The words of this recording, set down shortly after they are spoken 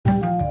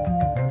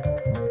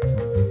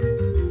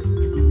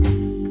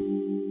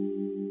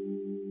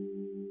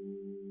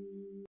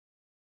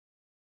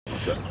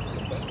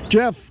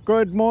Jeff,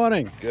 good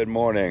morning. Good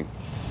morning.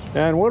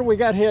 And what do we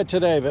got here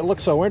today that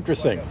looks so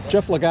interesting?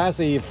 Jeff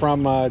Lagasse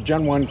from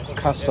Gen 1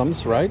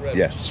 Customs, right?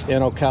 Yes.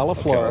 In Ocala,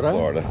 Florida. Ocala,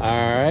 Florida.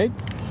 All right.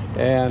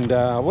 And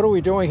what are we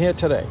doing here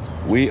today?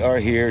 We are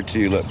here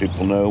to let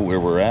people know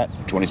where we're at.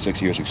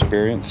 26 years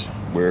experience.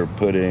 We're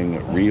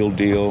putting real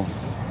deal,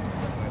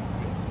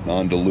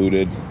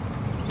 non-diluted,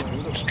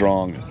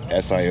 strong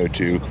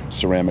SiO2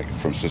 ceramic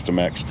from System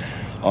X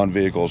on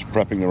vehicles,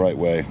 prepping the right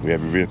way. We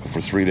have a vehicle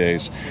for 3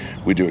 days.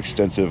 We do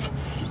extensive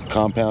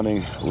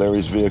compounding.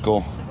 Larry's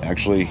vehicle,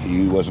 actually,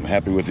 he wasn't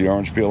happy with the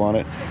orange peel on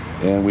it,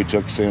 and we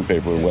took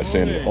sandpaper and wet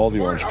sanded all the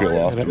orange peel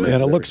off. And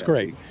it looks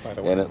great.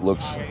 And it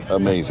looks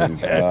amazing.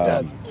 It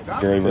does.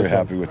 Very, very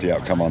happy with the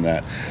outcome on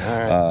that.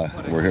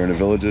 We're here in the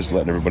villages,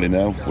 letting everybody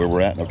know where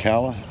we're at in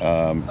Ocala,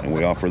 and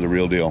we offer the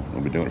real deal.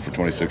 We've been doing it for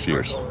 26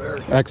 years.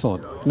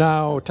 Excellent.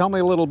 Now, tell me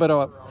a little bit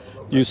about,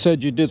 you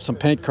said you did some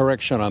paint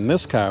correction on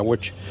this car,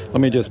 which, let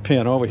me just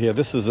pan over here.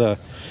 This is a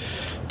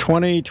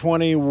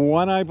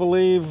 2021, I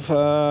believe,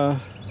 Z06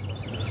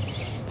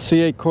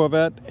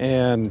 Corvette,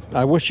 and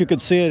I wish you could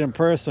see it in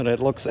person. It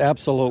looks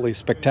absolutely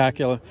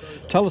spectacular.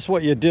 Tell us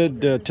what you did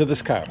to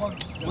this car.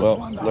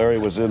 Well, Larry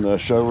was in the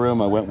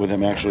showroom. I went with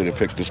him actually to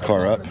pick this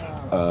car up.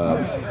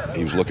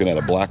 He was looking at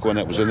a black one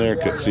that was in there.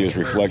 Couldn't see his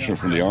reflection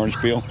from the orange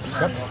peel.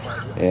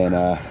 And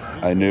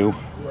I knew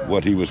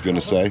what he was going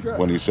to say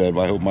when he said,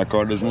 I hope my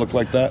car doesn't look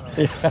like that.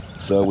 Yeah.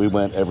 So we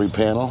went every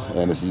panel,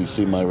 and as you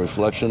see my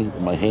reflection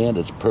in my hand,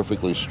 it's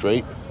perfectly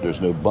straight.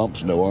 There's no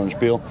bumps, no orange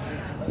peel.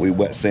 We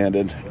wet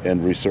sanded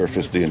and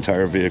resurfaced the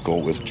entire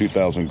vehicle with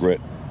 2,000 grit,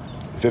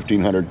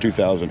 1,500,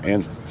 2,000,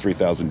 and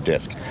 3,000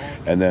 disc,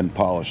 and then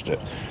polished it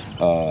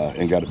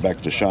and got it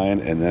back to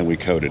shine, and then we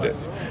coated it.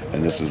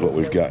 And this is what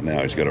we've got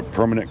now. He's got a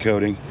permanent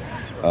coating,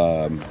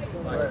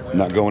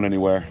 not going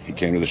anywhere. He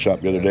came to the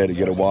shop the other day to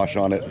get a wash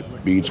on it.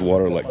 Beads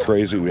water like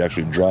crazy. We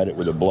actually dried it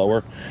with a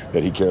blower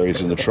that he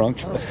carries in the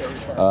trunk,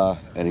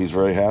 and he's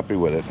very happy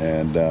with it.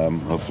 And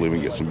hopefully we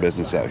can get some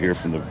business out here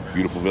from the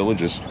beautiful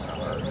villages.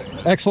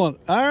 Excellent.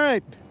 All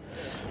right.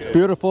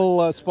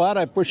 Beautiful spot.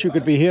 I wish you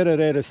could be here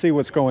today to see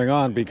what's going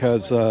on,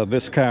 because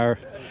this car,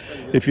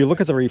 if you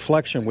look at the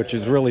reflection, which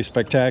is really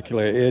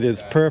spectacular, it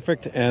is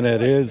perfect, and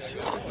it is,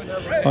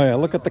 oh yeah,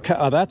 look at the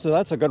car. That's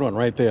a good one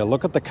right there.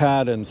 Look at the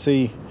card and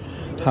see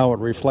how it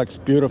reflects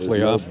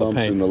beautifully off the paint. No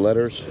bumps in the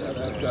letters?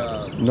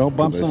 No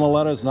bumps in the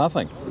letters,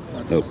 nothing.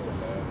 Nope.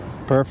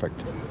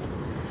 Perfect.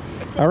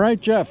 All right,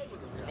 Jeff.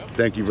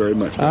 Thank you very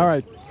much, man. All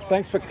right.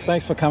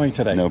 Thanks for coming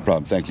today. No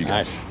problem. Thank you,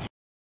 guys.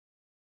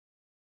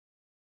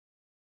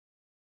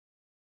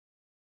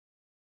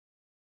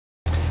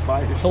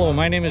 Nice. Hello,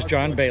 my name is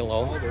John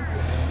Balo.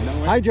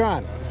 Hi,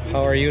 John.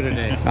 How are you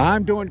today?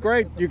 I'm doing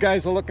great. You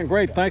guys are looking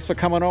great. Thanks for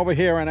coming over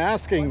here and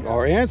asking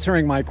or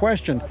answering my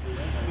question.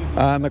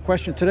 The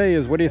question today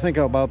is, what do you think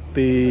about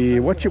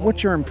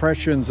what's your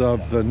impressions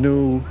of the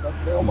new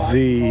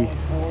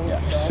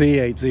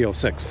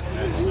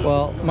Z06?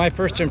 Well, my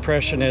first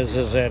impression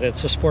is that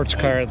it's a sports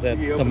car that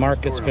the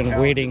market's been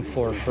waiting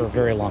for a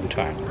very long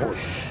time.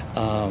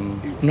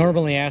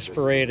 Normally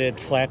aspirated,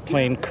 flat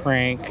plane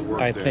crank,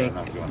 I think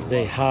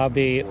the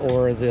hobby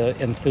or the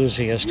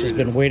enthusiast has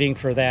been waiting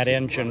for that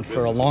engine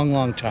for a long,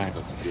 long time.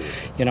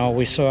 You know,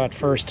 we saw it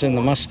first in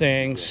the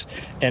Mustangs,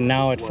 and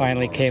now it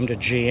finally came to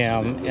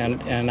GM,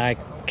 and I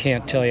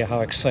can't tell you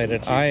how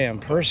excited I am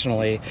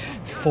personally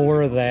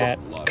for that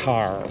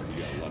car.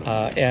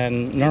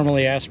 And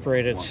normally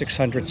aspirated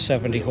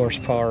 670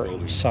 horsepower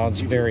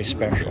sounds very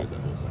special.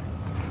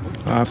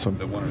 Awesome.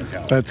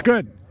 That's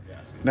good.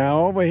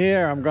 Now over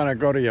here, I'm going to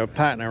go to your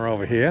partner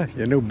over here,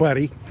 your new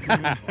buddy.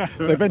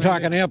 They've been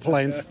talking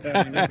airplanes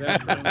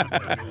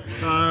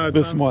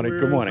this morning.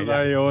 Good morning.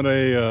 I own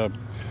a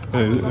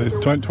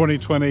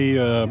 2020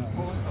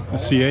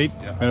 C8.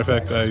 Matter of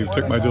fact, I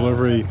took my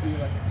delivery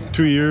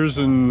 2 years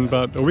and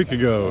about a week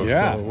ago.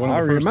 Yeah, so one of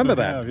I the first remember to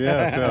that. have.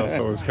 Yeah,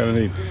 so it's kind of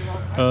neat.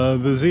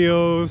 The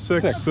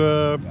Z06,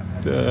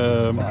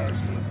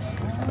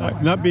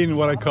 not being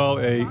what I call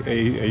a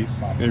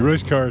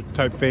race car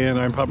type fan,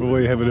 I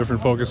probably have a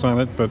different focus on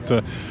it, but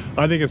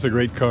I think it's a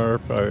great car.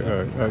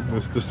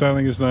 The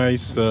styling is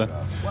nice. You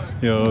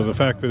know, the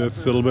fact that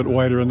it's a little bit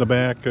wider in the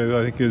back,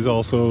 I think, is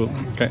also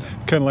kind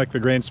of like the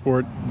Grand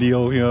Sport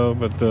deal. You know,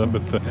 but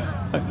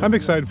I'm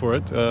excited for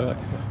it.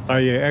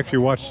 I actually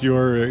watched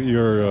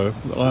your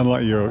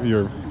online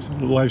your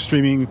live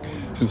streaming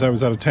since I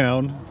was out of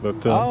town.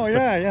 But oh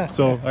yeah.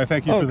 So I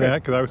thank you for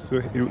that, because I was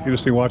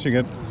interested watching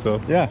it.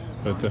 So yeah.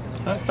 But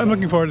I'm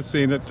looking forward to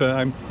seeing it.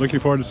 I'm looking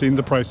forward to seeing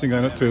the pricing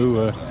on it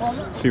too.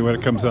 See what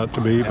it comes out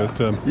to be.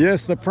 But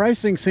yes, the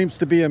pricing seems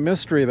to be a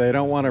mystery. They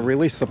don't want to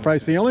release the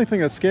price. The only thing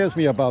that scares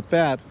me about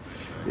that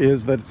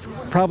is that it's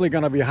probably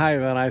going to be higher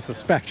than I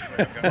suspect.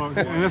 Well, and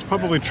that's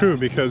probably true,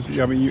 because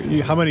I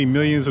mean, how many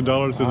millions of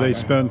dollars did they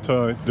spend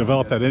to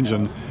develop that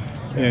engine?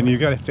 And you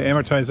got to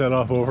amortize that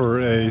off over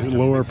a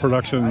lower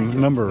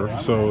production number.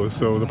 So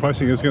the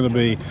pricing is going to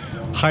be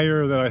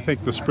higher than I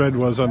think the spread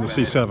was on the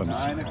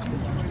C7s.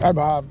 Hi,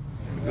 Bob.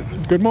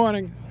 Good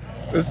morning.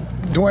 This is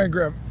Dwayne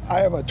Grimm. I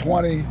have a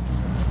 20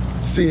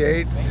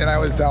 C8, and I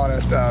was down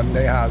at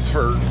Nahas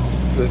for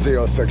the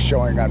Z06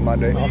 showing on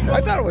Monday.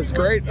 I thought it was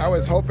great. I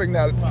was hoping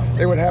that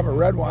they would have a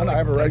red one. I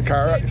have a red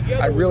car.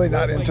 I'm really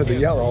not into the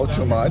yellow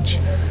too much.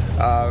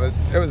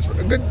 It was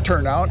a good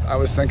turnout. I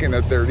was thinking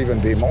that there'd even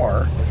be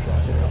more.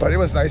 But it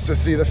was nice to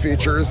see the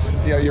features.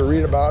 You know, you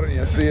read about it and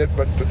you see it,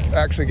 but to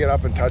actually get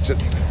up and touch it,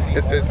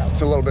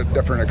 it's a little bit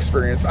different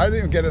experience. I didn't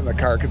even get in the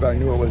car because I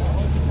knew it was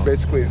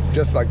basically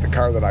just like the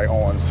car that I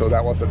own, so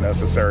that wasn't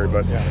necessary.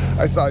 But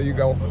I saw you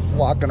go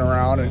walking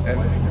around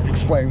and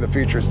explaining the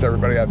features to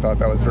everybody. I thought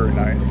that was very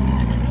nice.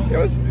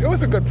 It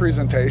was a good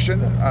presentation.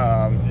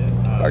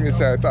 Like I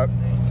said, I thought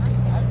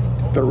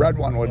the red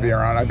one would be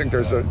around. I think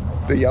there's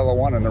the yellow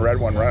one and the red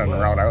one running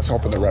around. I was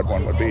hoping the red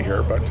one would be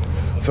here, but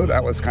so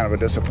that was kind of a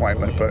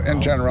disappointment. But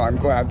in general, I'm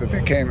glad that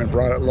they came and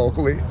brought it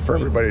locally for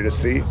everybody to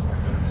see.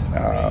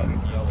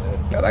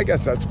 And I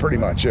guess that's pretty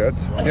much it.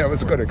 Yeah, it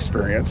was a good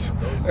experience.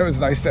 It was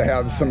nice to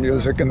have some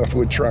music in the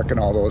food truck and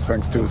all those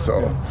things too.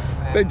 So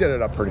they did it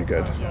up pretty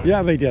good.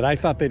 Yeah, they did. I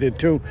thought they did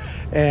too.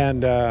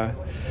 And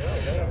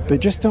they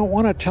just don't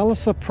want to tell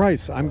us the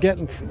price.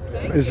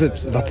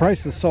 The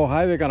price is so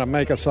high they're going to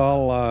make us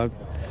all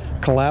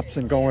collapse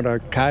and go into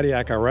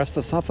cardiac arrest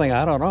or something?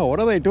 I don't know. What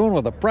are they doing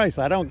with the price?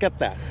 I don't get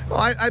that. Well,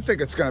 I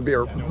think it's going to be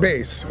a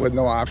base with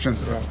no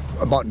options,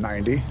 about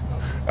 90.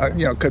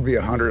 You know, it could be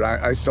 100.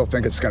 I still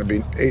think it's going to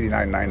be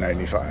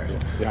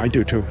 89,995. Yeah, I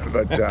do too.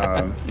 But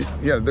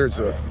yeah,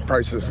 there's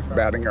prices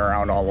batting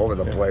around all over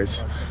the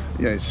place.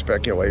 You know,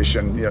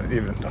 speculation, you know,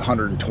 even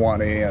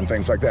 120 and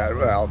things like that.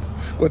 Well,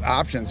 with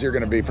options, you're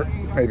going to be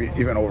maybe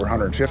even over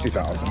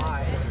 150,000.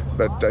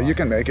 But you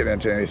can make it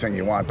into anything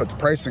you want. But the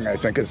pricing, I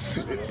think, is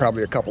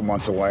probably a couple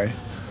months away.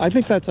 I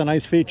think that's a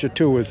nice feature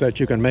too, is that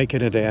you can make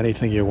it into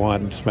anything you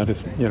want and spend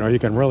it. You know, you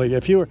can really,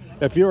 if you're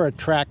a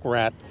track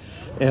rat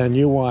and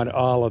you want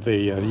all of the,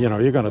 you know,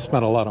 you're going to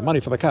spend a lot of money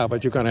for the car,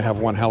 but you're going to have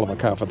one hell of a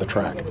car for the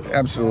track.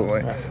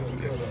 Absolutely.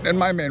 And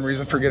my main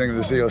reason for getting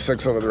the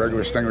Z06 over the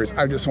regular Stingrays,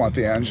 I just want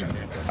the engine.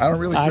 I don't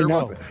really care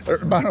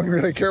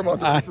about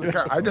the rest of the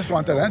car. I just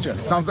want that engine.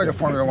 It sounds like a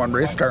Formula One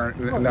race car,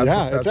 and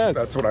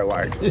that's what I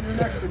like.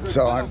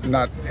 So I'm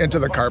not into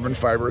the carbon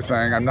fiber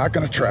thing. I'm not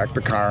going to track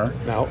the car.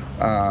 No.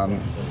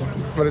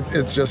 But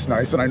it's just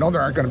nice, and I know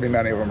there aren't going to be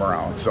many of them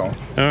around. So. All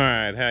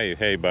right,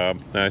 hey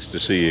Bob, nice to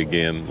see you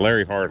again.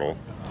 Larry Hartle.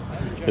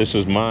 This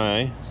is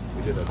my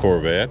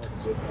Corvette.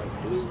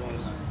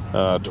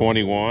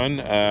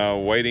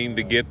 21, waiting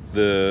to get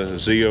the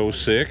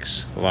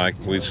Z06 like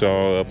we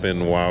saw up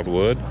in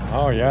Wildwood.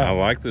 Oh yeah. I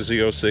like the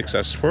Z06.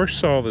 I first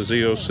saw the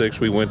Z06,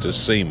 we went to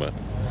SEMA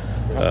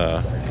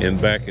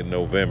back in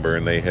November,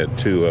 and they had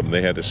two of them.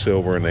 They had a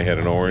silver and they had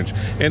an orange,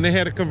 and they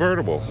had a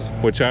convertible,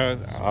 which I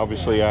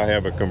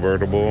have a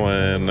convertible,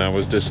 and I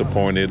was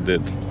disappointed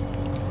that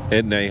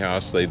at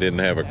Nahas they didn't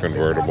have a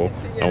convertible.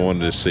 I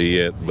wanted to see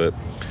it, but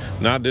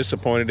not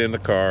disappointed in the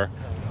car.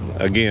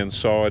 Again,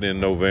 saw it in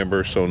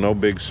November, so no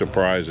big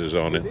surprises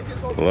on it.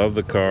 Love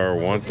the car,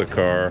 want the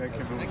car,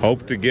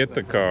 hope to get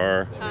the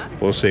car.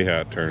 We'll see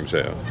how it turns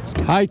out.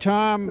 Hi,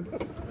 Tom.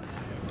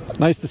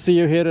 Nice to see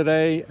you here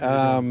today.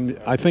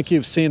 I think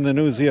you've seen the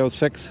new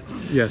Z06.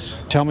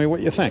 Yes. Tell me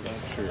what you think.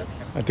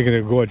 I think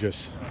they're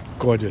gorgeous.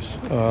 Gorgeous.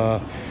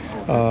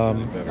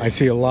 I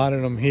see a lot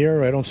of them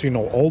here. I don't see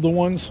no older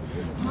ones,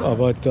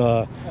 but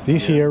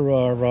these here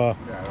are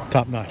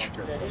top-notch.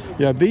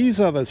 Yeah, these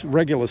are the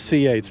regular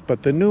C8s,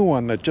 but the new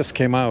one that just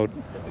came out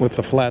with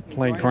the flat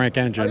plane crank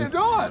engine,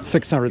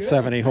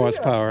 670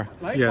 horsepower.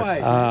 Yes.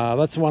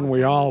 That's one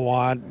we all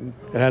want.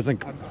 It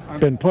hasn't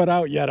been put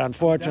out yet,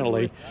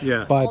 unfortunately.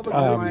 Yeah. But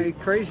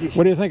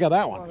what do you think of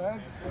that one?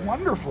 That's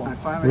wonderful.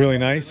 Really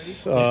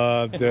nice.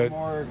 I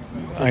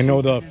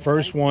know the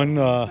first one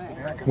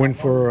went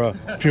for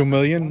a few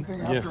million.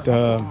 Yes.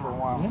 The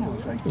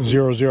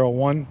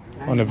 001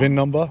 on the VIN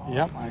number.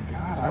 Yep.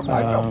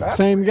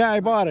 Same guy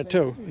bought it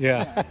too.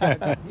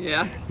 Yeah.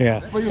 Yeah.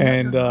 Yeah.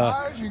 And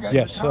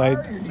yes, I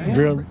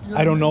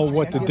don't know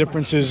what the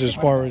difference is as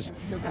far as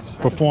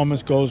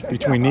performance goes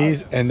between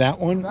these and that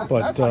one,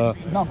 but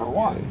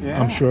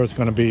I'm sure it's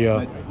going to be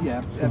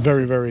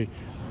very, very,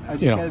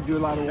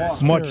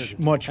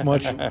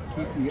 much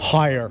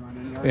higher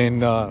in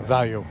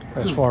value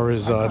as far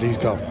as these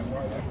go.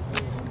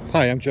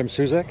 Hi, I'm Jim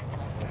Suzak.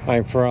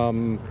 I'm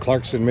from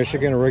Clarkson,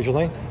 Michigan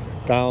originally.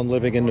 Down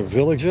living in the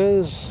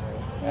villages,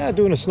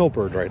 doing a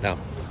snowbird right now.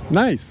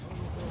 Nice.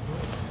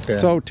 Yeah.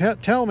 So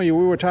tell me,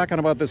 we were talking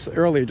about this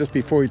earlier just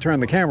before we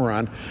turned the camera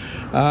on.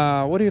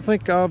 What do you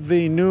think of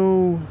the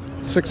new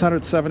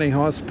 670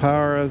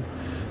 horsepower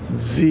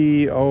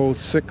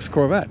Z06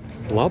 Corvette?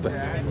 Love it.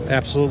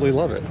 Absolutely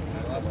love it.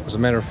 As a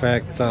matter of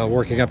fact,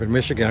 working up in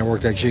Michigan, I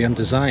worked at GM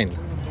Design.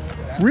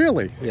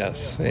 Really?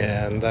 Yes,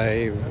 and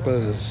I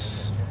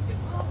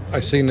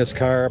seen this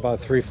car about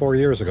 3-4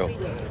 years ago.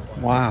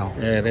 Wow.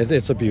 And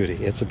it's a beauty.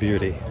 It's a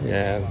beauty.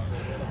 And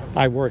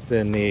I worked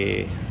in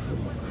the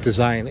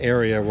design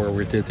area where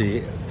we did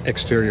the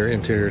exterior,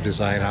 interior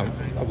design.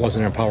 I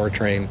wasn't in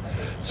powertrain,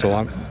 so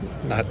I'm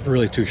not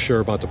really too sure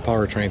about the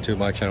powertrain too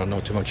much. I don't know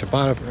too much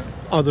about it,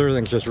 other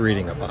than just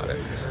reading about it.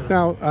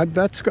 Now,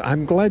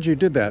 I'm glad you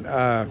did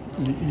that.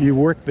 You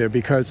worked there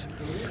because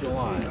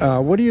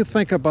what do you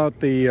think about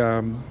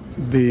the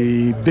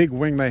big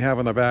wing they have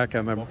in the back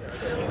and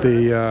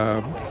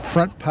the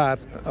front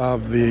part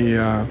of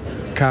the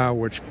car,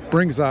 which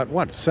brings out,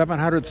 what,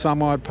 700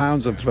 some odd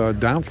pounds of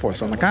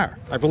downforce on the car?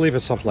 I believe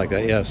it's something like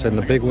that, yes. And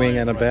the big wing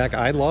in the back,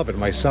 I love it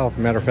myself.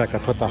 Matter of fact, I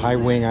put the high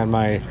wing on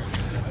my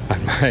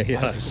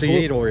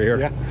C8 over here,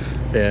 yeah.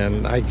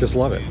 And I just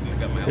love it.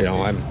 You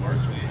know, I'm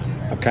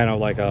kind of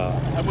like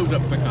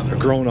a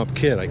grown-up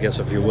kid, I guess,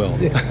 if you will.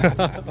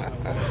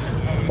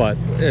 But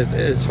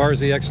as far as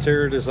the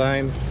exterior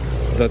design,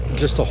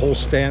 just the whole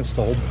stance,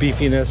 the whole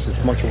beefiness,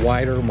 it's much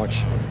wider,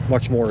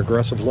 much more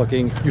aggressive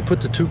looking. You put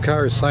the two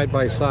cars side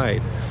by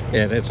side,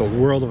 and it's a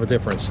world of a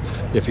difference.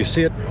 If you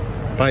see it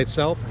by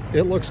itself,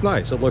 it looks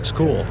nice, it looks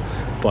cool.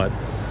 But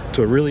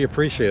to really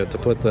appreciate it, to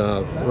put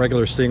the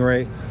regular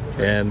Stingray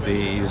and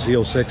the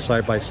Z06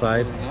 side by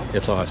side,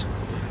 it's awesome.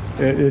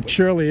 It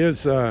surely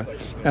is, and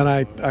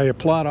I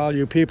applaud all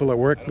you people that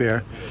work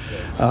there.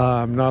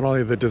 Not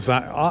only the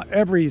design,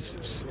 every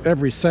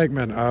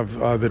segment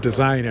of the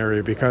design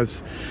area,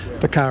 because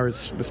the car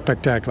is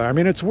spectacular. I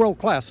mean, it's world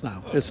class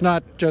now. It's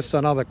not just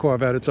another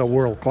Corvette; it's a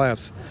world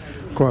class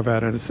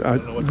Corvette, and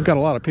we've got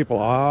a lot of people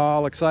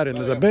all excited.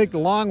 There's a big,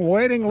 long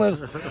waiting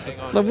list.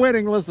 The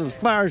waiting list, as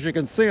far as you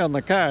can see on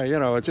the car, you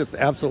know, it's just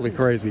absolutely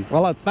crazy.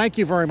 Well, thank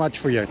you very much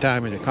for your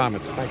time and your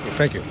comments. Thank you.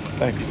 Thank you.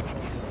 Thanks.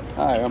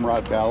 Hi, I'm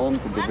Rod Ballin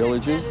from the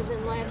Villages,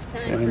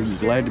 and I'm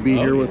glad to be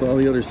here with all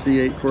the other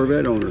C8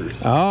 Corvette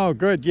owners. Oh,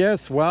 good.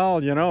 Yes.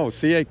 Well, you know,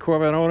 C8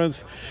 Corvette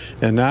owners,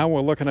 and now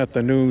we're looking at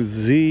the new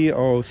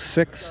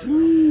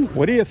Z06.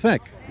 What do you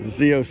think?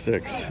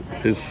 Z06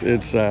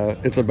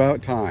 it's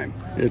about time.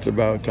 It's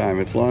about time.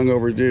 It's long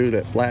overdue.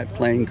 That flat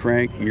plane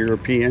crank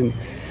European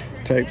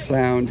type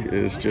sound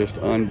is just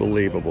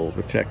unbelievable.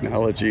 The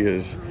technology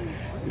is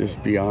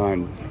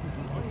beyond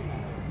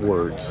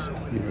words.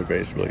 You know,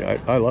 basically,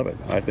 I love it.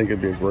 I think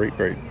it'd be a great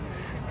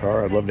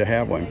car. I'd love to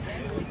have one.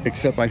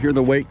 Except I hear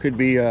the wait could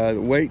be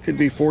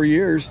 4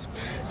 years.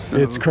 So.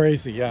 It's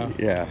crazy, yeah.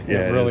 Yeah,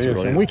 it really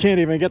is. And we can't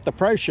even get the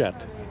price yet.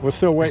 We're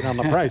still waiting on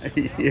the price.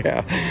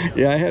 Yeah.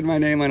 I had my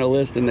name on a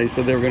list, and they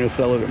said they were going to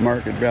sell it at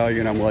market value,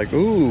 and I'm like,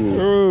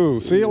 ooh.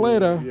 See you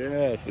later.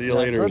 Yeah, see you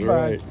later.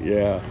 Goodbye. Right.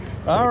 Yeah.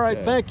 All right.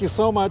 Thank you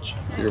so much.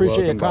 You're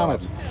Appreciate welcome, your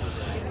comments.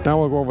 Now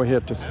we'll go over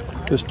here to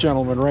this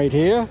gentleman right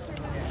here.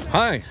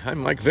 Hi, I'm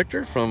Mike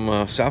Victor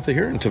from south of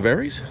here in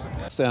Tavares.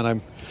 And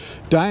I'm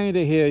dying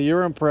to hear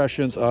your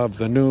impressions of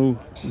the new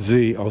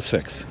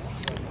Z06.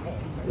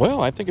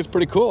 Well, I think it's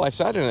pretty cool. I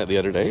sat in it the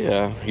other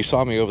day. You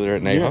saw me over there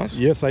at Nahas.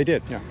 Yes, I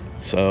did. Yeah.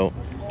 So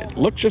it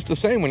looked just the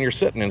same when you're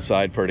sitting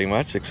inside pretty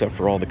much, except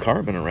for all the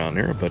carbon around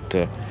here. But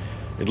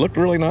it looked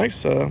really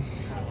nice. I'm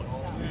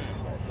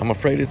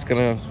afraid it's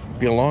going to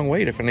be a long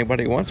wait if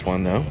anybody wants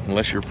one, though,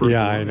 unless you're personal.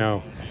 Yeah, I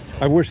know.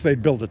 I wish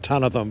they'd build a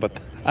ton of them, but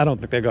I don't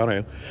think they're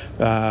going to.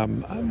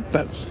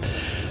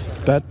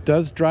 That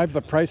does drive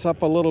the price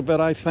up a little bit,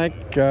 I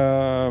think.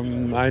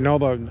 I know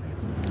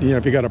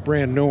if you got a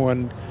brand new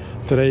one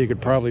today, you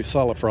could probably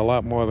sell it for a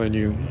lot more than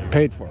you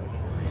paid for it.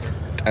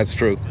 That's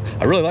true.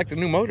 I really like the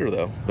new motor,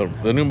 though.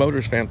 The new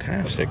motor's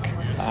fantastic.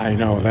 I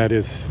know, that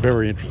is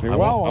very interesting. I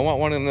want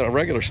one in the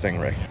regular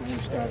Stingray.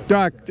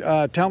 Doc,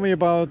 tell me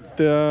about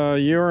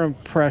your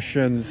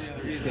impressions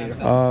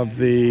of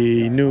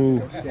the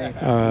new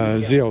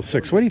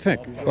Z06. What do you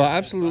think? Well,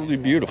 absolutely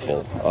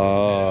beautiful.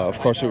 Of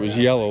course, it was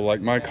yellow like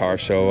my car,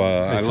 so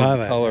I love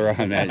the color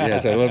on that.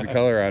 Yes, I love the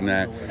color on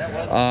that.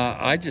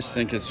 I just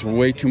think it's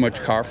way too much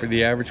car for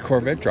the average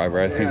Corvette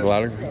driver. I think a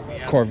lot of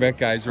Corvette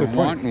guys are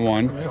wanting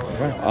one,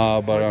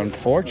 but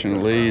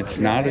unfortunately, it's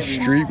not a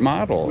street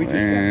model,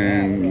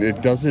 and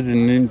it does it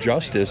an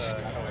injustice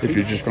if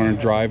you're just going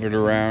to drive it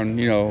around,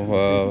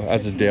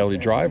 as a daily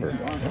driver.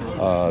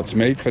 It's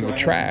made for the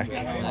track,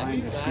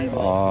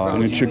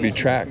 and it should be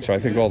tracked. So I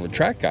think all the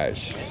track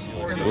guys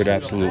would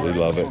absolutely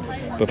love it.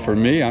 But for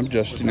me, I'm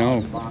just,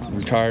 a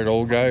retired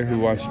old guy who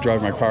wants to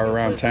drive my car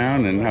around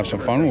town and have some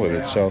fun with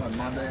it. So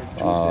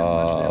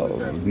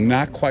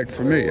not quite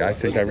for me. I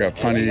think I've got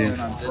plenty,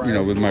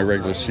 with my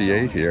regular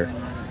C8 here.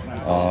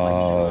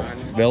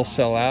 They'll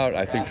sell out,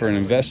 I think, for an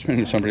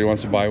investment. If somebody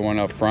wants to buy one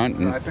up front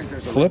and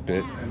flip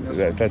it,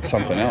 that's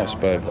something else.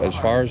 But as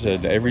far as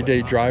an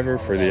everyday driver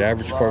for the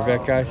average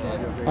Corvette guy,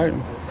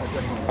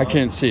 I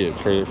can't see it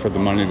for the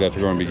money that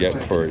they're going to be getting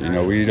for it.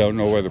 We don't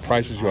know where the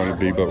price is going to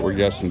be, but we're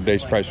guessing the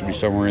base price will be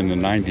somewhere in the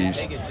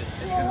 90s.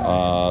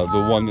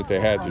 The one that they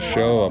had to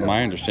show,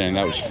 my understanding,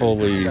 that was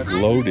fully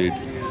loaded.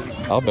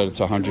 I'll bet it's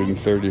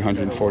 $130,000,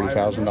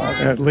 $140,000.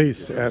 At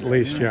least,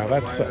 yeah.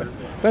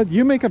 That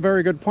you make a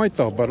very good point,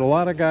 though. But a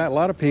lot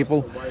of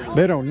people,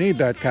 they don't need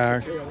that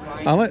car.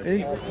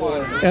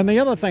 And the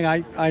other thing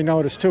I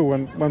noticed too,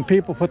 when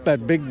people put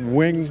that big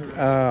wing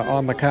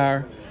on the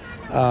car,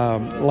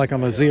 like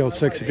on the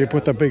Z06, if you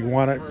put the big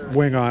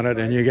wing on it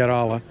and you get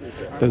all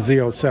the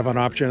Z07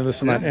 option and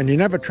this and that, and you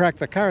never track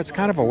the car, it's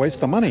kind of a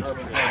waste of money.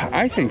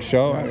 I think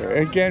so.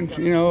 Again,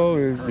 you know,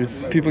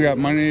 if people got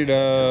money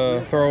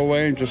to throw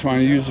away and just want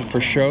to use it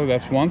for show,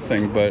 that's one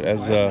thing. But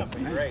as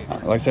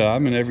like I said,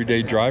 I'm an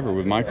everyday driver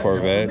with my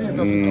Corvette,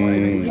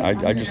 and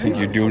I just think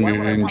you're doing it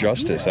an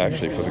injustice,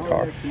 actually, for the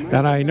car.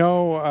 And I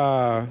know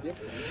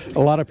a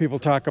lot of people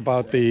talk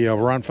about the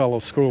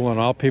Ronfellow School, and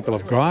all people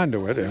have gone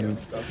to it, and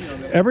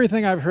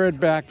everything I've heard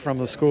back from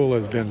the school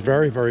has been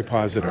very, very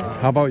positive.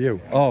 How about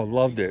you? Oh,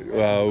 loved it.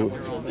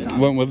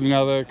 Went with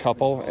another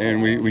couple,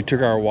 and we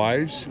took our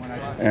wives,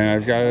 and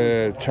I've got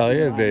to tell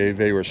you,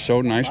 they were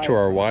so nice to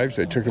our wives.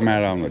 They took them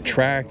out on the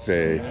track.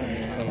 They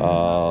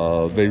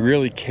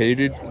really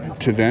catered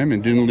to them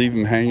and didn't leave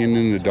them hanging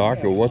in the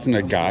dark. It wasn't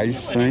a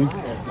guy's thing.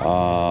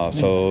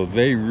 So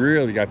they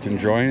really got to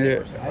enjoy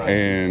it,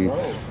 and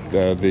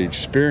the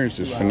experience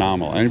is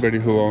phenomenal. Anybody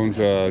who owns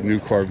a new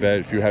Corvette,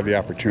 if you have the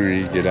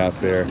opportunity to get out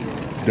there,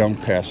 don't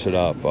pass it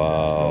up.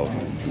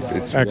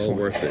 It's well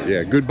worth it. Yeah,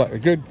 a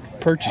good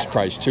purchase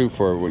price too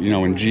for, you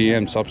know, when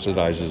GM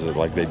subsidizes it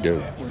like they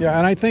do. Yeah,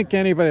 and I think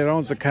anybody that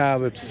owns a car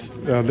that's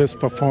this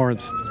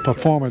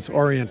performance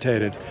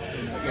orientated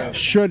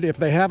should, if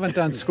they haven't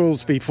done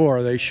schools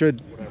before, they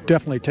should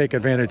definitely take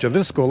advantage of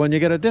this school, and you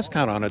get a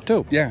discount on it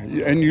too. Yeah,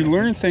 and you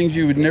learn things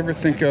you would never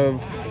think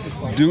of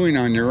doing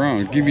on your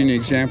own. Give you an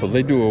example.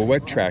 They do a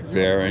wet track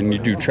there, and you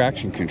do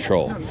traction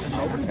control.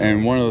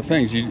 And one of the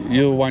things,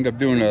 you'll wind up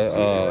doing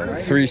a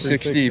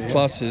 360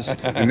 pluses,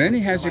 and then he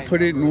has you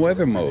put it in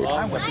weather mode.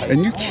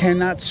 And you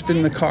cannot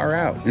spin the car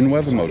out in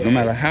weather mode. No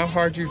matter how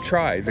hard you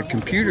try, the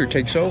computer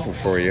takes over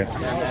for you,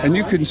 and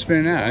you couldn't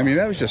spin it out. I mean,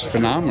 that was just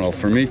phenomenal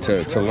for me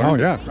to learn. Oh,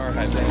 yeah.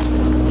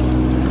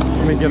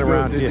 Let me get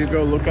around here. Did you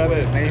go look at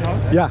it at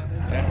Nahas? Yeah.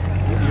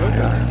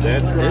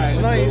 It's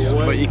nice,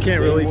 but you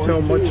can't really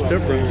tell much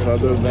difference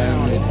other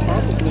than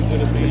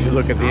if you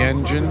look at the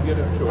engine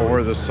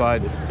or the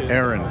side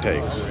air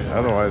intakes.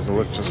 Otherwise, it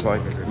looks just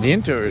like the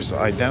interior is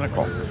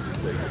identical.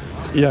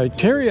 Yeah,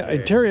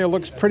 interior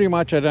looks pretty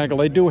much identical.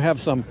 They do have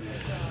some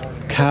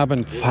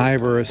carbon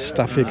fiber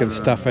stuff you can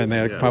stuff in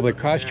there. It probably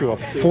cost you a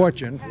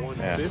fortune,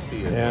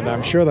 and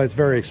I'm sure that's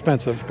very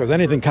expensive because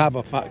anything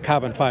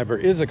carbon fiber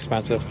is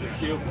expensive.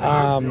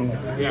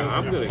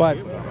 But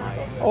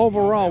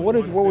overall,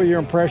 what were your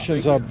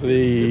impressions of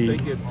the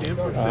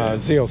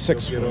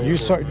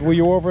Z06? Were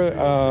you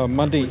over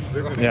Monday?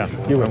 Yeah,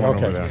 you were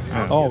okay. Over there.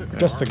 Yeah. Oh,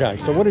 just the guy.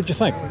 So what did you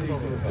think?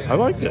 I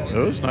liked it. It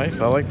was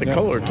nice. I liked the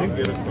color too.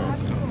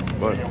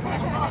 But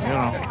you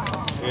know,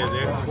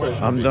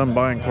 I'm done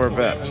buying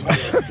Corvettes.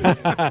 This is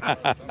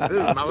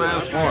my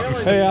last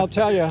one. Hey, I'll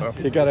tell you,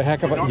 you got a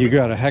heck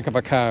of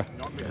a car.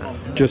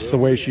 Just the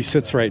way she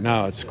sits right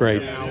now, it's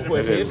great.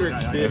 It is.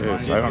 It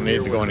is. I don't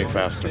need to go any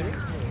faster.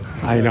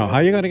 I know. How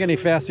are you going to get any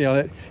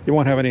faster? You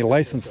won't have any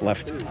license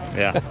left.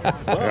 Yeah.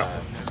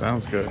 Yeah.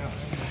 Sounds good.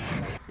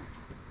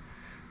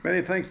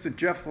 Many thanks to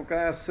Jeff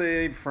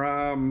Lagasse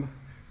from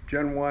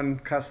Gen 1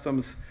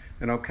 Customs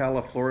in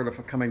Ocala, Florida,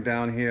 for coming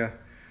down here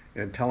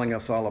and telling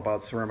us all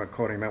about ceramic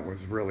coating. That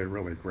was really,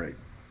 really great.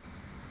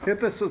 Hit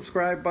the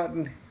subscribe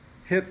button,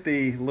 hit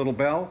the little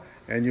bell,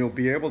 and you'll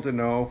be able to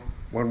know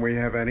when we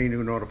have any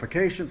new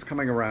notifications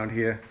coming around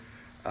here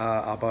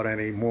about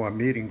any more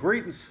meet and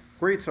greets,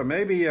 or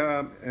maybe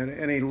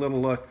any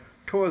little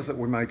tours that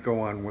we might go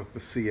on with the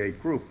C8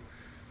 group.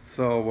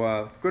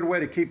 So good way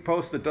to keep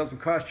posted, doesn't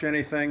cost you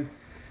anything,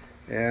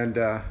 and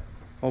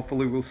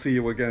hopefully we'll see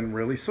you again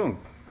really soon.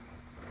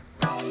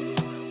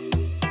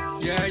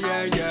 Yeah,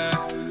 yeah,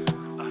 yeah.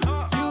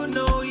 You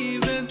know,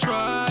 even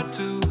try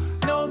to,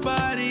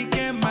 nobody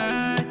can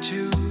match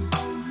you.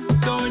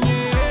 Don't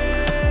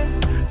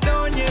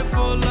you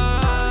for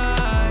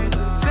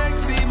life,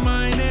 sexy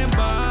mind and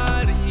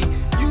body.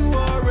 You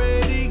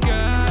already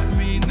got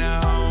me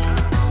now,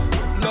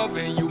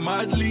 loving you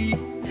madly.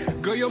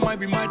 Girl, you might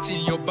be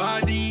matching your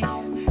body.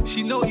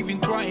 She no even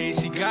trying,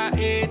 she got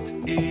it.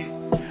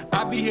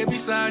 I be here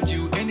beside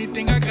you,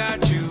 anything I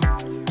got you.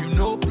 You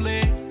know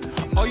play.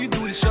 All you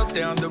do is shut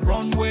down the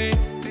runway,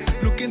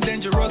 looking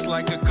dangerous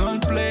like a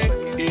gunplay.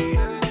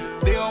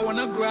 They all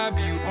wanna grab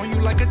you, on you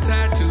like a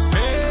tattoo.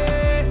 Hey.